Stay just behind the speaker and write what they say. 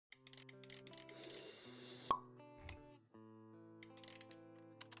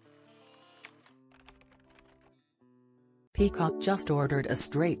Peacock just ordered a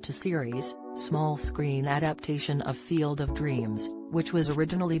straight-to-series, small-screen adaptation of Field of Dreams, which was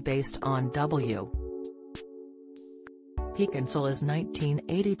originally based on W. Peacock's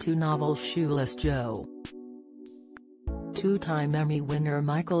 1982 novel Shoeless Joe. Two-time Emmy winner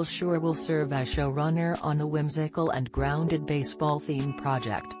Michael Schur will serve as showrunner on the whimsical and grounded baseball-themed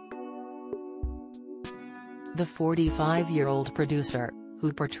project. The 45-year-old producer,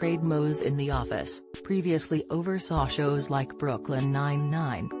 who portrayed Mose in The Office, previously oversaw shows like Brooklyn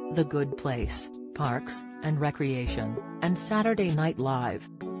Nine-Nine, The Good Place, Parks and Recreation, and Saturday Night Live.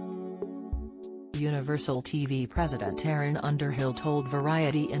 Universal TV president Aaron Underhill told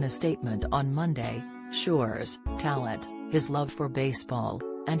Variety in a statement on Monday, Schur's talent, his love for baseball,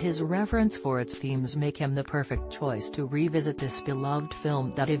 and his reverence for its themes make him the perfect choice to revisit this beloved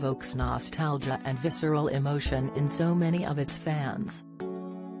film that evokes nostalgia and visceral emotion in so many of its fans.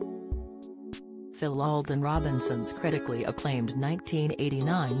 Phil Alden Robinson's critically acclaimed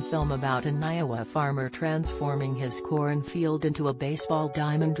 1989 film about an Iowa farmer transforming his cornfield into a baseball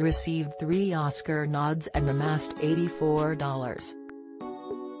diamond received 3 Oscar nods and amassed $84.4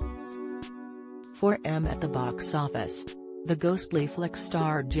 million at the box office. The ghostly flick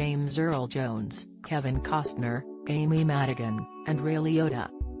starred James Earl Jones, Kevin Costner, Amy Madigan, and Ray Liotta.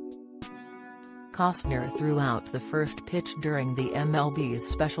 Costner threw out the first pitch during the MLB's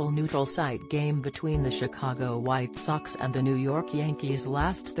special neutral site game between the Chicago White Sox and the New York Yankees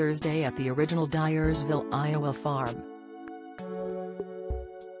last Thursday at the original Dyersville, Iowa farm.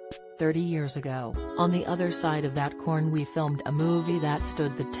 30 years ago, on the other side of that corn we filmed a movie that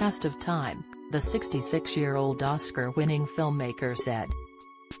stood the test of time, the 66-year-old Oscar-winning filmmaker said.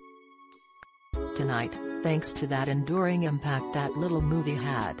 Tonight, thanks to that enduring impact that little movie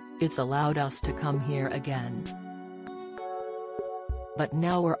had, it's allowed us to come here again. But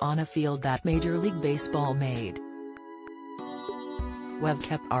now we're on a field that Major League Baseball made. We've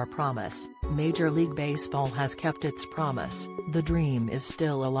kept our promise, Major League Baseball has kept its promise, the dream is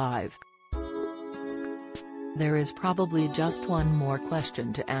still alive. There is probably just one more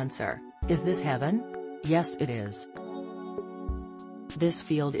question to answer, is this heaven? Yes it is. This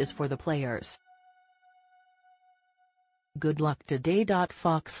field is for the players. Good luck today.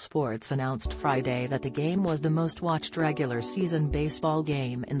 Fox Sports announced Friday that the game was the most watched regular season baseball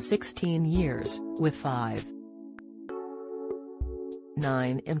game in 16 years, with 5.9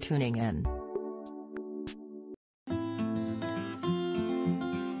 million tuning in.